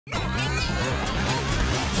Yo,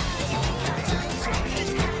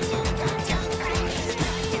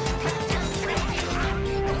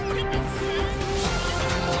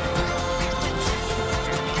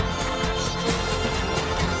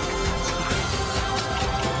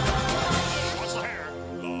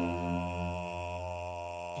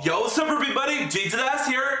 what's up everybody? G to the S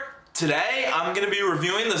here. Today, I'm going to be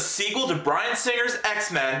reviewing the sequel to Bryan Singer's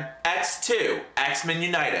X-Men, X2, X-Men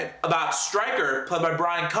United, about Stryker, played by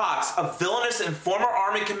Brian Cox, a villainous and former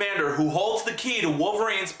Army commander who holds the key to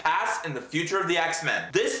Wolverine's past and the future of the X-Men.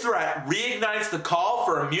 This threat reignites the call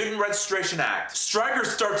for a Mutant Registration Act. Stryker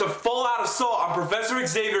starts a full-out assault on Professor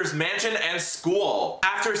Xavier's mansion and school.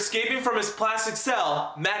 After escaping from his plastic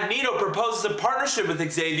cell, Magneto proposes a partnership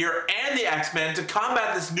with Xavier and the X-Men to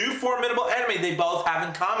combat this new formidable enemy they both have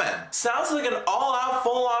in common. Sounds like an all-out,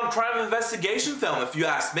 full-on crime investigation film if you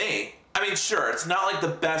ask me. I mean, sure, it's not like the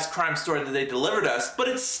best crime story that they delivered us, but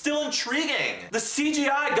it's still intriguing. The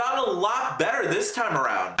CGI got a lot better this time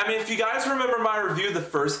around. I mean, if you guys remember my review of the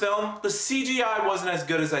first film, the CGI wasn't as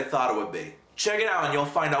good as I thought it would be. Check it out and you'll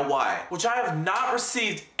find out why. Which I have not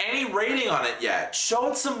received any rating on it yet.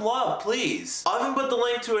 Show it some love, please. I'll even put the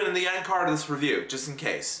link to it in the end card of this review, just in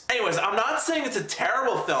case. Anyways, I'm not saying it's a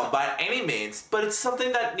terrible film by any means, but it's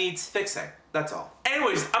something that needs fixing. That's all.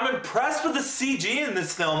 Anyways, I'm impressed with the CG in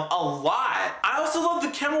this film a lot. I also love the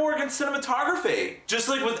camera work and cinematography. Just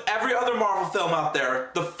like with every other Marvel film out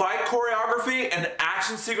there, the fight choreography and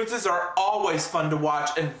action sequences are always fun to watch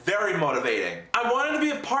and very motivating. I wanted to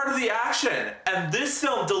be a part of the action, and this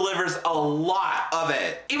film delivers a lot of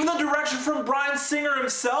it. Even the direction from Bryan Singer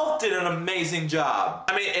himself did an amazing job.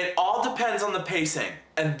 I mean, it all depends on the pacing.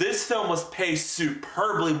 And this film was paced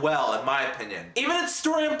superbly well, in my opinion. Even its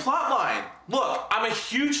story and plotline. Look, I'm a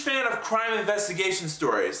huge fan of crime investigation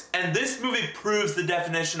stories, and this movie proves the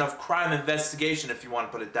definition of crime investigation, if you want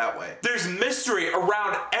to put it that way. There's mystery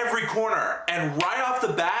around every corner, and right off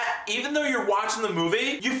the bat, even though you're watching the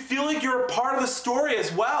movie, you feel like you're a part of the story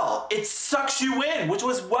as well. It sucks you in, which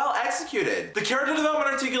was well executed. The character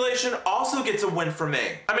development articulation also gets a win for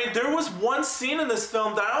me. I mean, there was one scene in this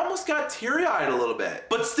film that I almost got teary-eyed a little bit.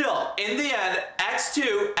 But still, in the end,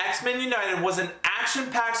 X2, X-Men United was an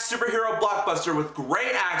action-packed superhero blockbuster with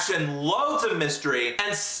great action, loads of mystery,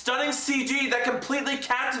 and stunning CG that completely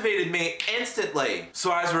captivated me instantly.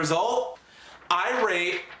 So as a result, I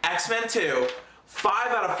rate X-Men 2 5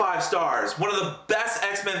 out of 5 stars. One of the best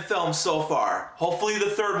X-Men films so far. Hopefully the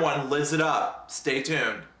third one lives it up. Stay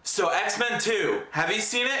tuned. So X-Men 2, have you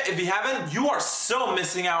seen it? If you haven't, you are so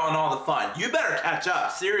missing out on all the fun. You better catch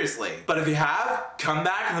up, seriously. But if you have, come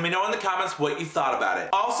back and let me know in the comments what you thought about it.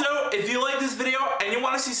 Also, if you like this video and you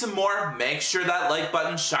want to see some more, make sure that like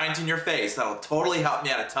button shines in your face. That'll totally help me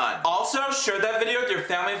out a ton. Also, share that video with your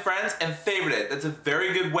family and friends and favorite it. That's a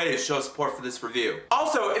very good way to show support for this review.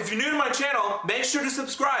 Also, if you're new to my channel, make sure to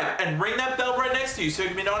subscribe and ring that bell right next to you so you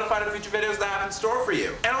can be notified of future videos that I have in store for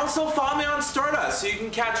you. And also follow me on Stardust so you can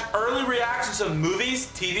catch early reactions of movies,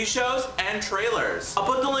 TV shows, and trailers. I'll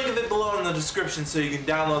put the link of it below in the description so you can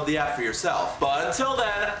download the app for yourself. But until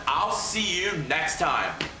then, I'll see you next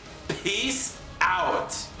time. Peace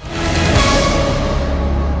out.